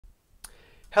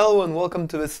Hello and welcome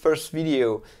to this first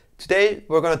video. Today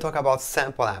we're going to talk about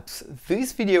sample apps.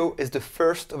 This video is the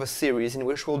first of a series in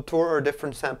which we'll tour our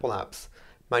different sample apps.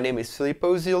 My name is Philippe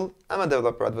Ozil, I'm a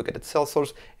developer advocate at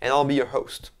Salesforce, and I'll be your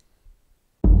host.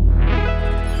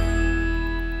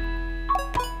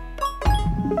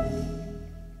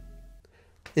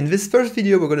 In this first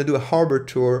video we're going to do a harbor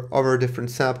tour of our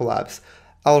different sample apps.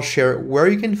 I'll share where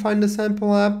you can find the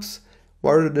sample apps,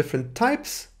 what are the different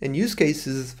types and use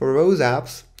cases for those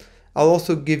apps. I'll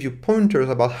also give you pointers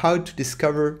about how to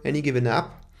discover any given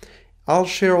app. I'll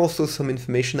share also some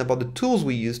information about the tools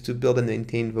we use to build and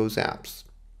maintain those apps.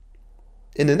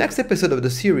 In the next episode of the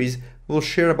series, we'll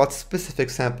share about specific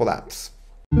sample apps.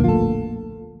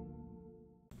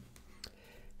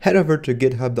 Head over to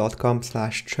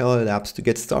github.com/trailheadapps to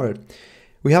get started.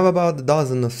 We have about a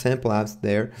dozen of sample apps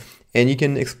there, and you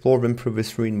can explore them through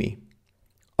this README.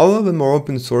 All of them are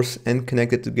open source and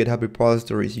connected to GitHub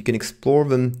repositories. You can explore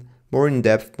them more in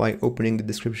depth by opening the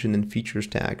description and features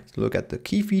tag to look at the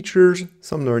key features,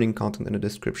 some learning content in the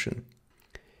description.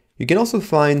 You can also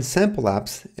find sample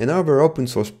apps and other open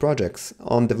source projects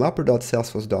on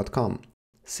developer.salesforce.com.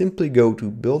 Simply go to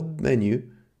Build menu,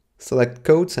 select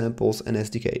Code Samples and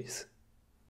SDKs.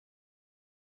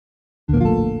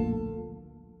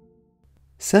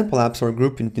 Sample apps are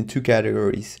grouped into two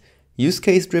categories: use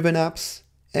case driven apps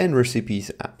and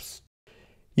recipes apps.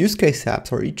 Use case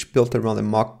apps are each built around a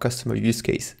mock customer use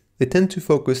case. They tend to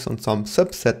focus on some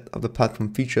subset of the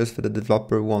platform features that the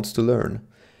developer wants to learn.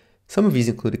 Some of these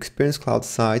include Experience Cloud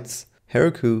sites,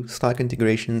 Heroku, Slack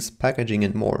integrations, packaging,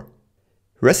 and more.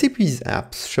 Recipes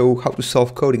apps show how to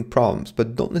solve coding problems,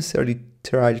 but don't necessarily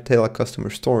try to tell a customer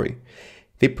story.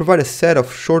 They provide a set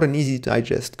of short and easy to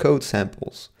digest code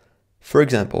samples. For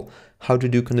example, how to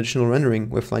do conditional rendering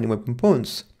with Lightning Web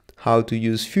Components, how to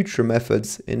use future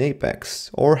methods in Apex,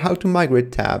 or how to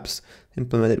migrate tabs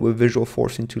implemented with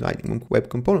Visualforce into Lightning Web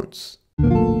Components.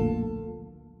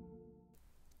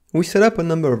 We set up a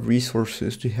number of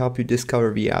resources to help you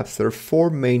discover the apps. There are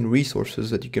four main resources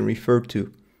that you can refer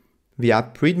to: the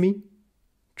app README,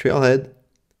 Trailhead,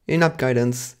 in-app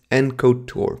guidance, and Code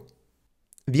Tour.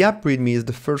 The app README is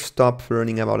the first stop for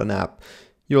learning about an app.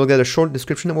 You'll get a short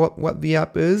description of what the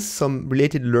app is, some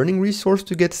related learning resource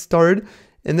to get started,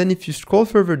 and then if you scroll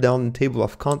further down the table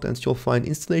of contents, you'll find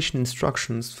installation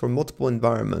instructions for multiple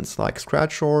environments like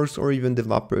Scratch orgs or even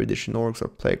Developer Edition orgs or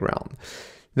Playground.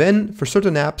 Then for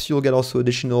certain apps, you'll get also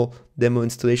additional demo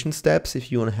installation steps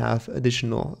if you want to have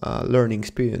additional learning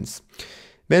experience.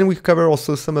 Then we cover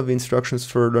also some of the instructions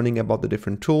for learning about the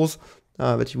different tools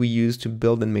that we use to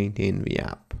build and maintain the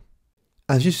app.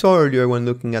 As you saw earlier when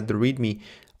looking at the README,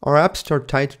 our apps are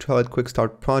tied to Trailhead Quick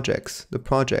Start projects. The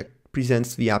project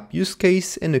presents the app use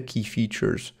case and the key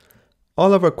features.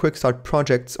 All of our Quick Start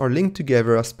projects are linked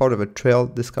together as part of a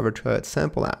Discover Trailhead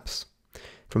sample apps.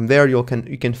 From there you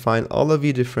can find all of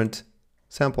the different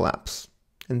sample apps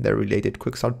and their related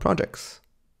Quick Start projects.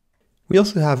 We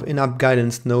also have in-app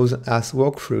guidance known as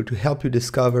walkthrough to help you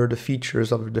discover the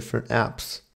features of the different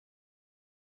apps.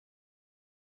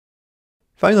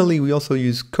 Finally, we also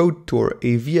use Code Tour,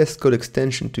 a VS Code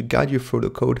extension, to guide you through the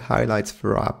code highlights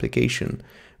for our application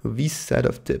with this set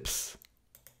of tips.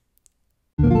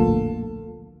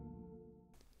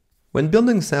 When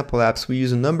building sample apps, we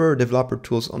use a number of developer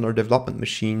tools on our development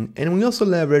machine, and we also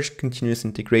leverage continuous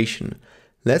integration.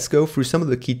 Let's go through some of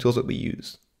the key tools that we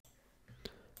use.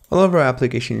 All of our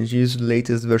applications use the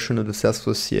latest version of the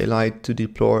Salesforce CLI to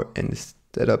deploy and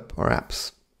set up our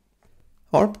apps.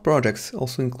 Our projects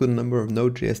also include a number of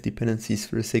Node.js dependencies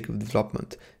for the sake of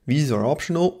development. These are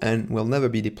optional and will never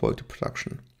be deployed to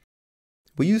production.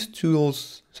 We use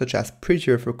tools such as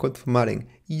Prettier for code formatting,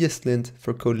 ESLint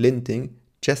for code linting,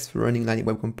 Jest for running Lightning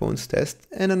Web Components tests,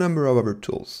 and a number of other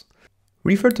tools.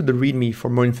 Refer to the README for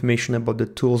more information about the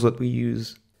tools that we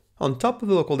use. On top of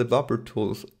the local developer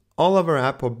tools, all of our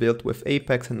apps are built with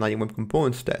Apex and Lightning Web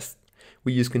Components tests.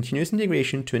 We use continuous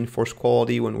integration to enforce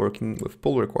quality when working with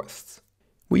pull requests.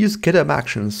 We use GitHub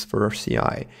Actions for our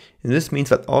CI, and this means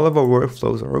that all of our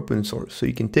workflows are open source, so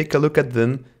you can take a look at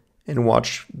them and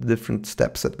watch the different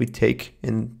steps that we take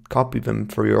and copy them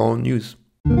for your own use.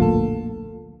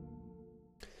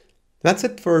 That's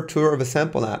it for our tour of the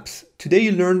sample apps. Today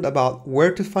you learned about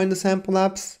where to find the sample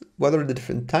apps, what are the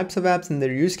different types of apps and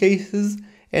their use cases,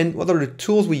 and what are the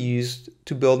tools we use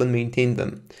to build and maintain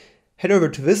them. Head over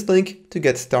to this link to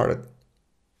get started.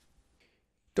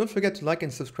 Don't forget to like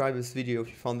and subscribe this video if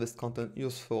you found this content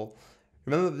useful.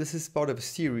 Remember, this is part of a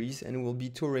series and we'll be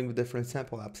touring the different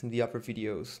sample apps in the upper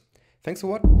videos. Thanks for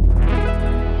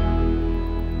watching.